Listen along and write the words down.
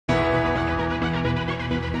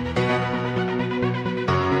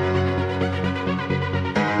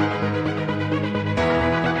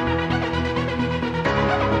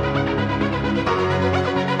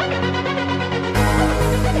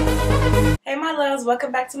loves,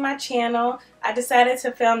 welcome back to my channel. I decided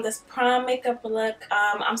to film this prom makeup look.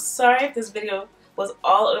 I'm sorry if this video was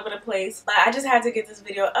all over the place, but I just had to get this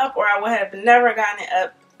video up or I would have never gotten it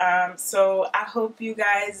up. So I hope you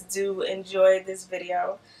guys do enjoy this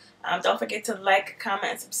video. Don't forget to like,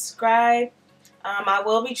 comment, and subscribe. I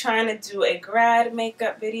will be trying to do a grad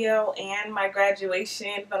makeup video and my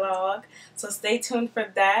graduation vlog, so stay tuned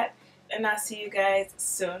for that, and I'll see you guys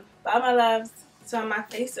soon. Bye, my loves. So my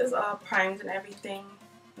face is all primed and everything.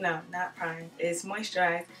 No, not primed. It's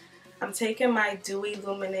moisturized. I'm taking my Dewy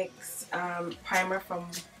Luminix primer from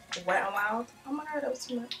Wetnwild. Oh my god, that was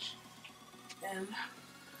too much. And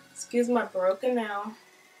excuse my broken nail.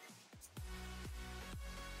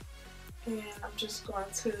 And I'm just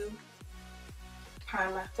going to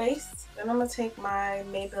prime my face. Then I'm going to take my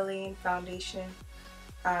Maybelline foundation,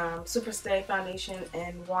 Superstay foundation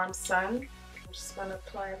in Warm Sun. I'm just going to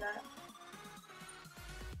apply that.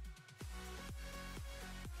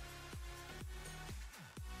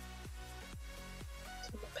 So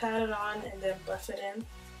I'm going to pat it on and then buff it in.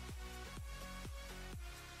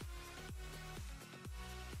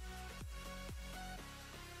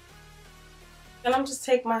 Then I'm just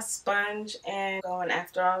take my sponge and going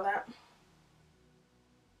after all that.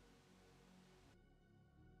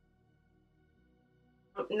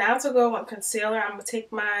 Now to go on concealer, I'm going to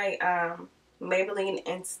take my Maybelline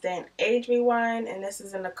Instant Age Rewind, and this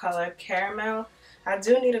is in the color Caramel. I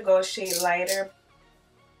do need to go a shade lighter.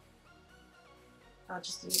 I'll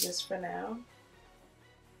just use this for now.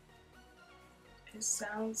 It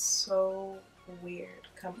sounds so weird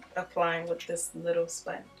applying with this little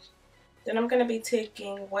sponge. Then I'm going to be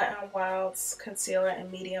taking Wet n Wild's concealer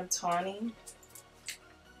in medium tawny,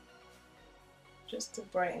 just to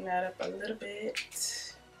brighten that up a little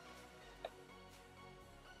bit.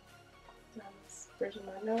 Now I'm bridging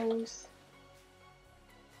my nose,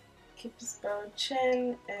 keep this bowed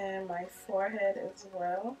chin and my forehead as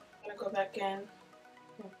well. I'm going to go back in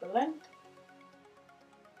and blend.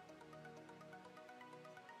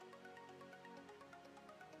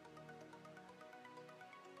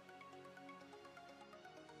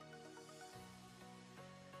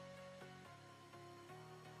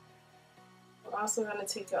 I'm also going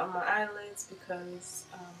to take it on my eyelids because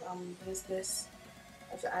I'm going to use this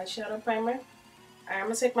as an eyeshadow primer. I'm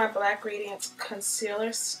going to take my Black Radiance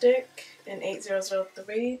concealer stick in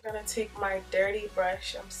 8003. I'm going to take my dirty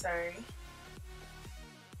brush, and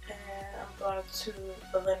I'm going to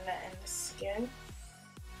blend that in the skin.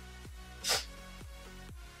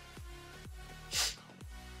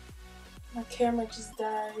 My camera just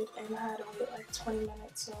died and I had to wait like 20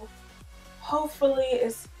 minutes, so hopefully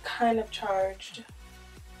it's kind of charged.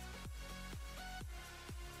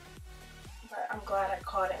 But I'm glad I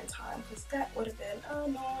caught it in time because that would have been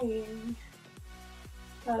annoying.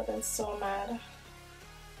 I'd have been so mad.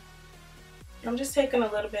 I'm just taking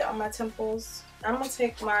a little bit on my temples. I'm going to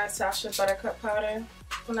take my Sacha buttercup powder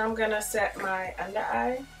and I'm going to set my under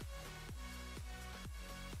eye.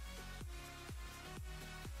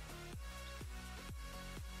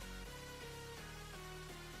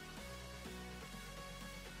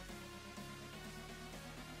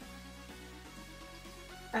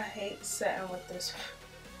 I hate setting with this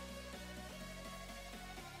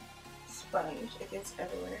sponge. It gets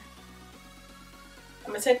everywhere.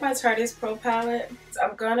 I'm going to take my Tarte Pro palette.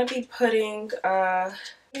 I'm going to be putting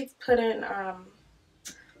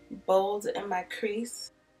bold in my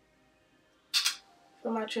crease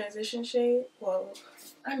for my transition shade. Whoa,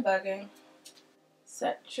 I'm bugging.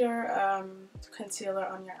 Set your concealer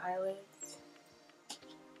on your eyelids.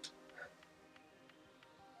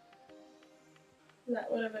 That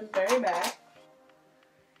would have been very bad.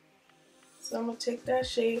 So I'm going to take that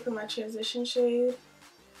shade for my transition shade.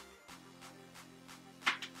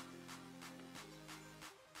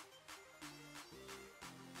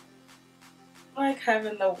 I'm like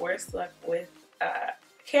having the worst luck with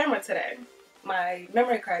camera today. My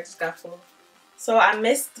memory card just got full. So I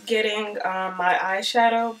missed getting my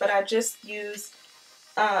eyeshadow, but I just used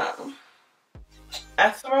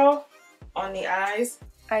ethereal on the eyes.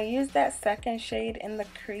 I used that second shade in the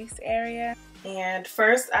crease area, and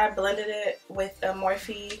first I blended it with a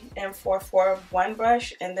Morphe M441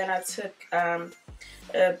 brush, and then I took a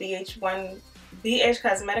BH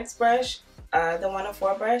Cosmetics brush, the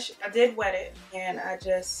 104 brush. I did wet it and I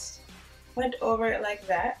just went over it like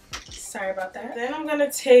that. Sorry about that. Then I'm gonna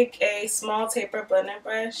take a small taper blending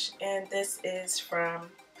brush, and this is from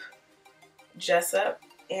Jessup,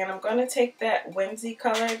 and I'm gonna take that Whimsey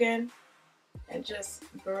color again and just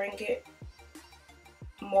bring it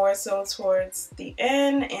more so towards the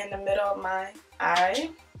end and the middle of my eye.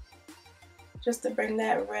 just to bring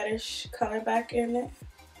that reddish color back in it.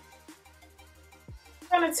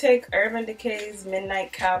 I'm gonna take Urban Decay's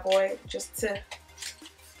Midnight Cowboy just to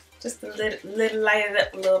light it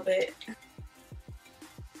up a little bit.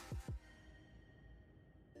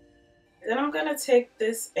 Then I'm gonna take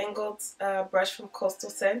this angled brush from Coastal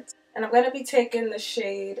Scent, and I'm gonna be taking the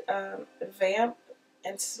shade Vamp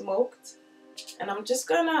and Smoked, and I'm just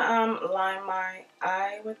gonna line my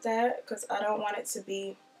eye with that because I don't want it to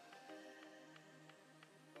be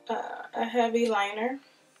a heavy liner.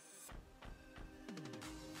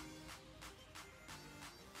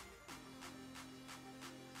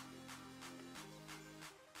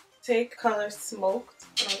 Take color Smoked,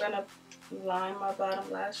 and I'm gonna line my bottom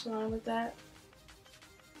lash line with that.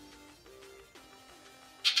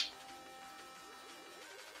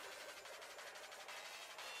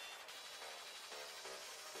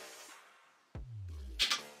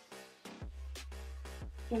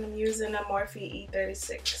 And I'm using a Morphe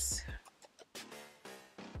E36.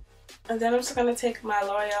 And then I'm just gonna take my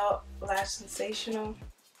L'Oreal Lash Sensational.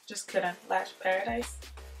 Just kidding, Lash Paradise.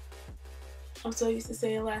 I'm so used to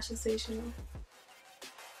saying Lash Sensational.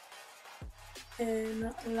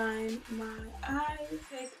 And line my eyes.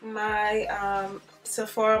 Take my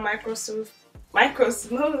Sephora Micro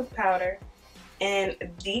Smooth powder in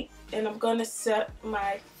Deep, and I'm gonna set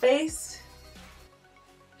my face.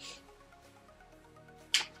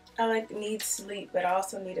 I need sleep, but I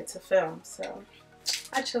also needed to film, so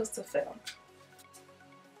I chose to film.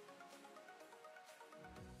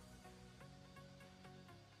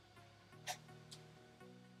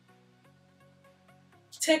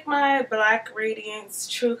 Take my Black Radiance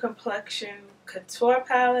True Complexion Contour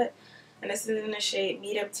Palette, and this is in the shade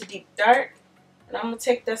Medium to Deep Dark. And I'm going to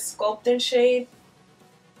take the Sculpting shade.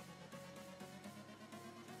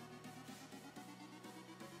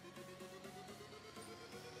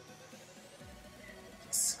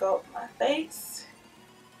 Sculpt my face.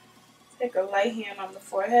 Take a light hand on the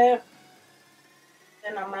forehead.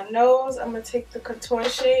 Then on my nose, I'm going to take the Contour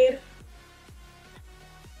shade.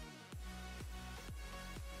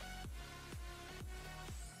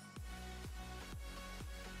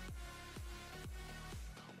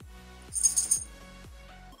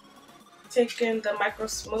 Taking the Micro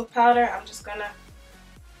Smooth powder, I'm just going to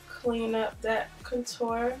clean up that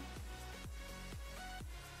contour.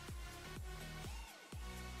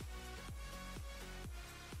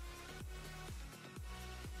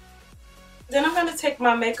 Then I'm going to take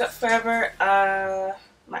my Makeup Forever,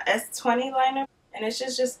 my S20 liner, and it's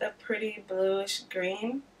just a pretty bluish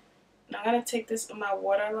green. And I'm going to take this in my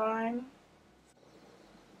waterline.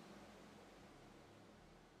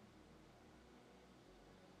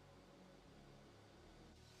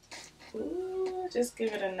 Ooh, just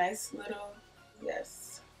give it a nice little,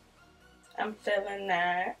 yes, I'm feeling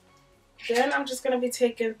that. Then I'm just going to be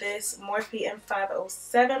taking this Morphe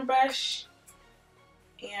M507 brush,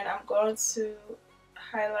 and I'm going to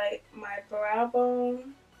highlight my brow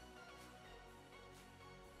bone.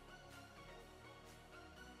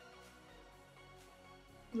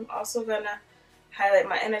 I'm also going to highlight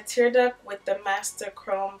my inner tear duct with the Master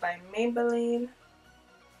Chrome by Maybelline.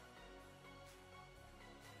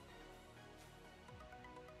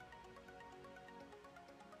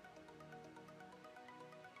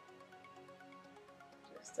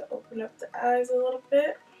 Just to open up the eyes a little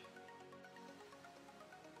bit.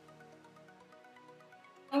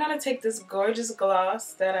 I'm going to take this gorgeous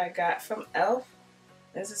gloss that I got from e.l.f.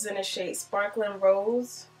 This is in the shade Sparkling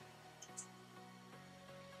Rose.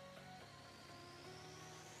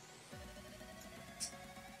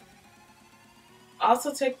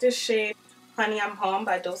 Also take this shade Honey I'm Home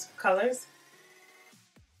by Dose of Colors.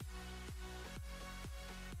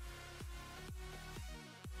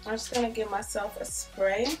 I'm just going to give myself a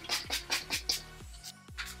spray.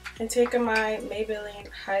 And taking my Maybelline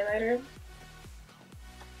highlighter,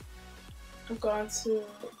 I'm going to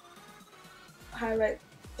highlight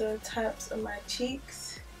the tops of my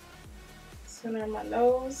cheeks, center of my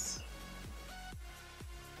nose,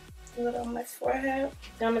 a little on my forehead.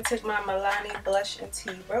 Then I'm going to take my Milani Blush in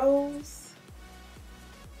Tea Rose.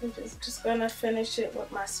 I'm just going to finish it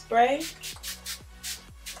with my spray.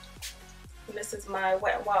 And this is my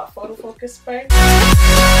Wetnwild Photo Focus spray.